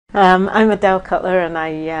I'm Adele Cutler, and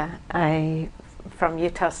I from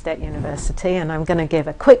Utah State University, and I'm going to give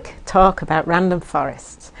a quick talk about random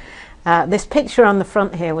forests. This picture on the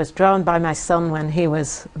front here was drawn by my son when he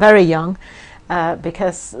was very young,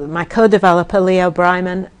 because my co-developer Leo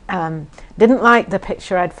Bryman didn't like the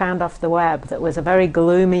picture I'd found off the web that was a very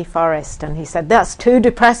gloomy forest, and he said, "That's too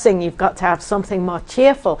depressing, you've got to have something more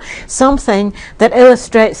cheerful, something that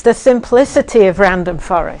illustrates the simplicity of random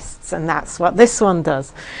forests," and that's what this one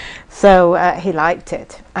does. So he liked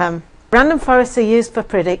it. Random forests are used for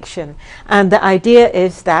prediction, and the idea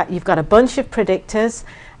is that you've got a bunch of predictors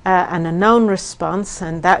and a known response,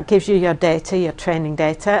 and that gives you your data, your training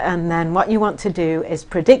data, and then what you want to do is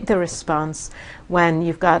predict the response when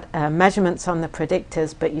you've got measurements on the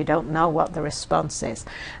predictors but you don't know what the response is.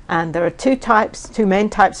 And there are two main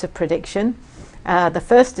types of prediction. The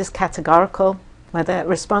first is categorical, where the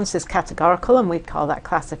response is categorical, and we'd call that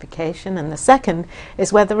classification, and the second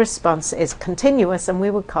is where the response is continuous, and we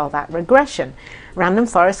would call that regression. Random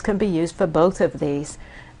forests can be used for both of these.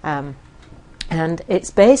 And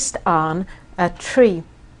it's based on trees.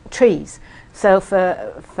 So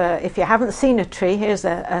if you haven't seen a tree, here's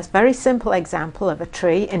a very simple example of a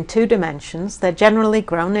tree in 2 dimensions. They're generally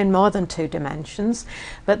grown in more than 2 dimensions,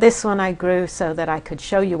 but this one I grew so that I could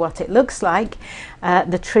show you what it looks like.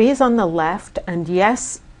 The tree is on the left, and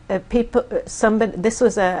yes, this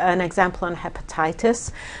was an example on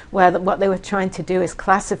hepatitis, where what they were trying to do is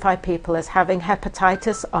classify people as having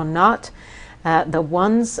hepatitis or not. The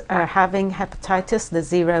ones are having hepatitis, the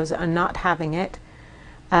zeros are not having it.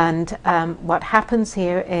 And what happens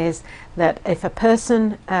here is that if a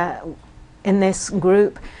person in this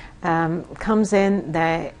group comes in,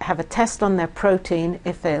 they have a test on their protein.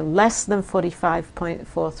 If they're less than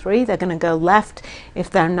 45.43, they're going to go left.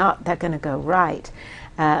 If they're not, they're going to go right.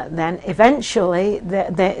 Then eventually,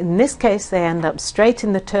 in this case, they end up straight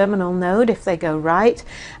in the terminal node if they go right,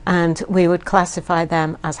 and we would classify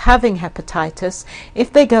them as having hepatitis.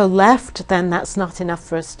 If they go left, then that's not enough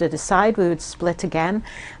for us to decide. We would split again,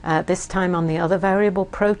 this time on the other variable,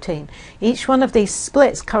 protein. Each one of these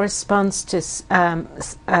splits corresponds to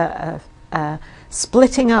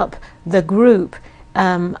splitting up the group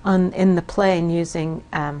in the plane using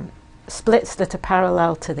splits that are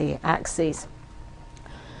parallel to the axes.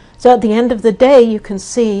 So at the end of the day, you can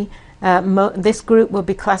see this group will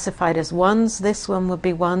be classified as ones, this one would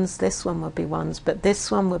be ones, this one would be ones, but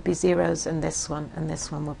this one would be zeros, and this one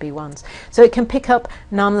would be ones. So it can pick up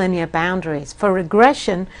nonlinear boundaries. For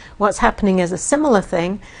regression, what's happening is a similar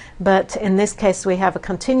thing, but in this case we have a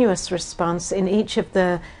continuous response in each of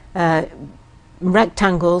the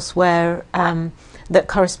rectangles where that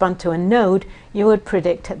correspond to a node. You would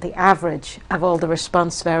predict at the average of all the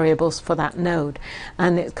response variables for that node,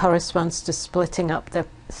 and it corresponds to splitting up the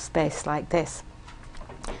space like this.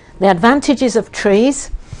 The advantages of trees,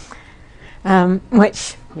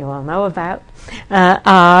 which you all know about,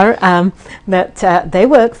 are that they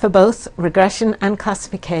work for both regression and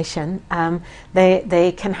classification.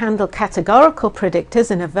 They can handle categorical predictors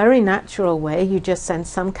in a very natural way. You just send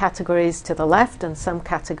some categories to the left and some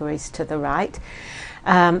categories to the right.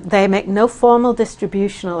 They make no formal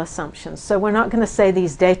distributional assumptions, so we're not going to say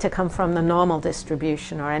these data come from the normal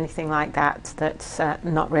distribution or anything like that. That's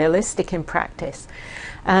not realistic in practice.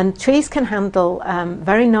 And trees can handle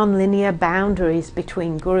very nonlinear boundaries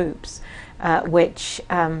between groups, which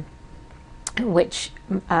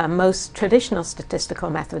most traditional statistical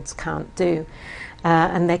methods can't do.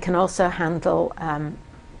 And they can also handle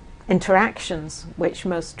interactions, which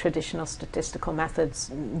most traditional statistical methods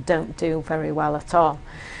don't do very well at all.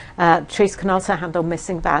 Trees can also handle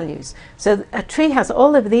missing values. So a tree has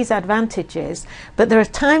all of these advantages, but there are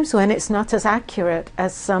times when it's not as accurate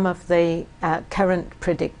as some of the current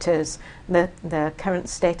predictors, the current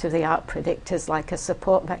state-of-the-art predictors, like a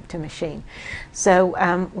support vector machine. So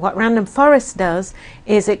what random forest does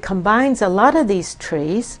is it combines a lot of these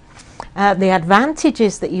trees. The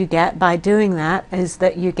advantages that you get by doing that is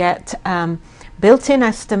that you get built-in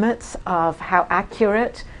estimates of how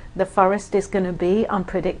accurate the forest is going to be on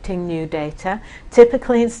predicting new data.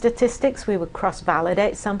 Typically in statistics we would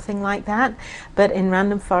cross-validate something like that, but in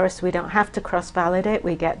random forests we don't have to cross-validate.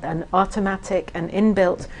 We get an automatic and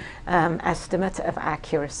inbuilt estimate of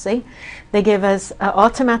accuracy. They give us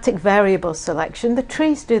automatic variable selection. The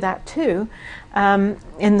trees do that too,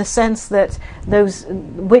 in the sense that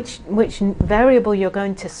which variable you're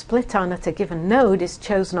going to split on at a given node is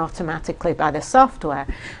chosen automatically by the software.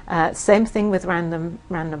 Same thing with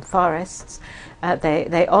random forests.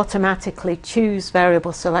 They automatically choose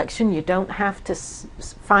variable selection. You don't have to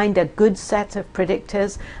find a good set of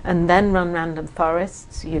predictors and then run random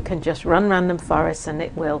forests. You can just run random forests and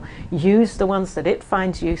it will use the ones that it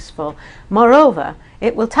finds useful. Moreover,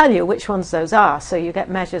 it will tell you which ones those are, so you get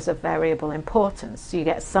measures of variable importance. You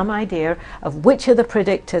get some idea of which of the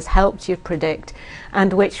predictors helped you predict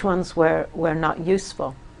and which ones were not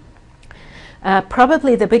useful.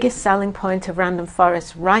 Probably the biggest selling point of random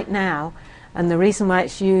forests right now, and the reason why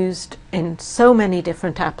it's used in so many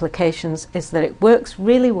different applications, is that it works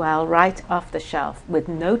really well right off the shelf with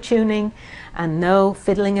no tuning and no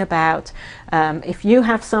fiddling about. If you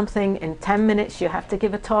have something in 10 minutes, you have to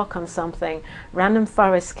give a talk on something, random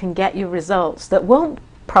forests can get you results that won't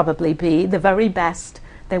probably be the very best.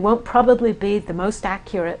 They won't probably be the most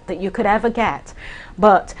accurate that you could ever get,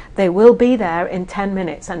 but they will be there in 10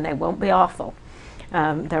 minutes and they won't be awful.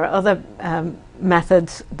 There are other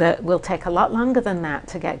methods that will take a lot longer than that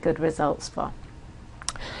to get good results for.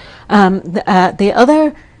 The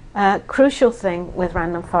other crucial thing with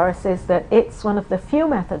random forests is that it's one of the few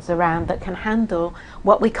methods around that can handle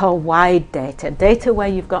what we call wide data, data where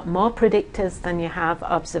you've got more predictors than you have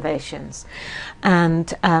observations.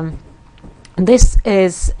 And this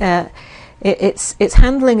is its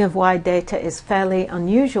handling of wide data is fairly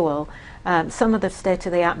unusual. Some of the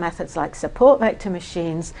state-of-the-art methods like support vector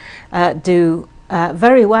machines do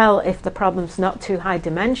very well if the problem's not too high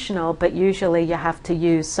dimensional, but usually you have to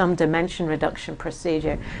use some dimension reduction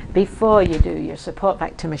procedure before you do your support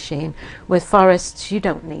vector machine. With forests, you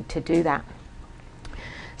don't need to do that.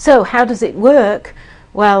 So how does it work?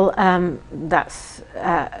 Well, that's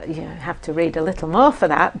you have to read a little more for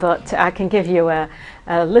that, but I can give you a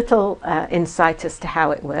little insight as to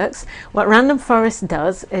how it works. What random forest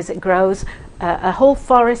does is it grows a whole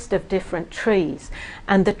forest of different trees,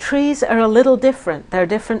 and the trees are a little different. They're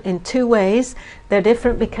different in two ways. They're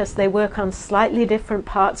different because they work on slightly different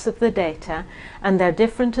parts of the data, and they're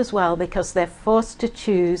different as well because they're forced to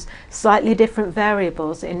choose slightly different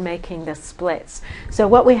variables in making the splits. So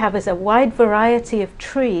what we have is a wide variety of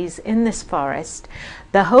trees in this forest.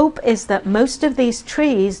 The hope is that most of these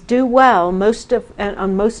trees do well on most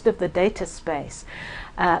of the data space.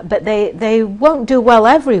 But they won't do well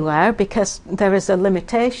everywhere because there is a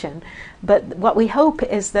limitation. But what we hope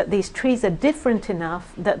is that these trees are different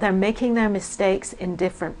enough that they're making their mistakes in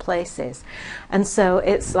different places. And so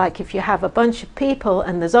it's like if you have a bunch of people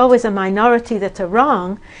and there's always a minority that are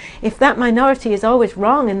wrong, if that minority is always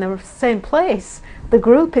wrong in the same place, the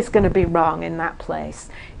group is going to be wrong in that place.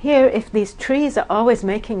 Here, if these trees are always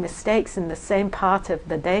making mistakes in the same part of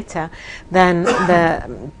the data, then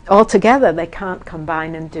altogether they can't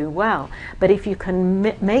combine and do well. But if you can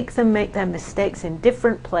make them make their mistakes in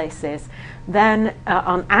different places, then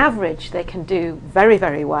on average they can do very,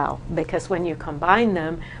 very well, because when you combine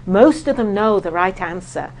them, most of them know the right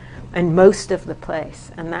answer in most of the place.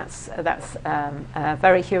 And that's a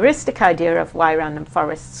very heuristic idea of why random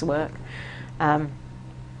forests work.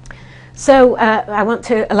 So I want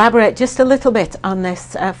to elaborate just a little bit on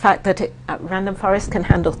this fact that random forest can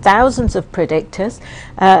handle thousands of predictors,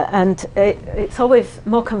 and it's always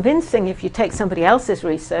more convincing if you take somebody else's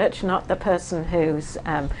research, not the person who's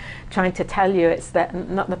trying to tell you it's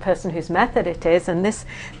not the person whose method it is. And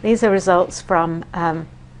these are results from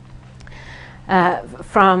a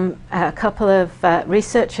couple of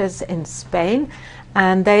researchers in Spain,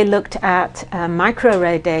 and they looked at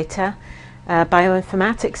microarray data,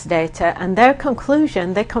 bioinformatics data, and their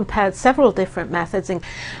conclusion, they compared several different methods, and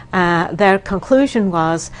their conclusion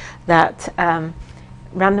was that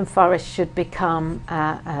random forest should become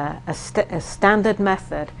a standard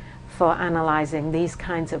method for analyzing these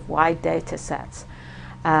kinds of wide data sets.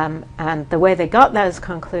 And the way they got that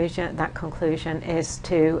conclusion is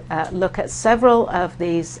to look at several of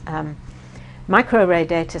these microarray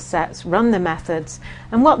data sets, run the methods,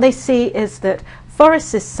 and what they see is that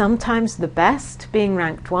forest is sometimes the best, being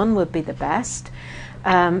ranked 1 would be the best,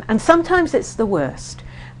 and sometimes it's the worst.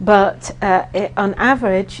 But on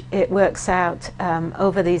average, it works out,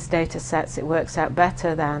 over these data sets, it works out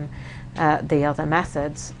better than the other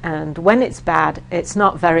methods. And when it's bad, it's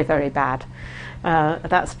not very, very bad.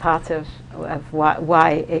 That's part of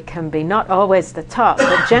why it can be not always the top,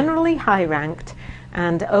 but generally high ranked,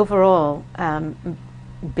 and overall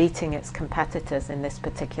beating its competitors in this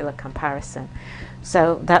particular comparison.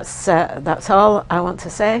 So that's all I want to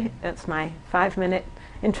say. It's my 5-minute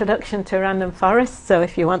introduction to random forests. So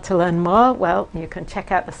if you want to learn more, well, you can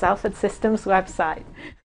check out the Salford Systems website.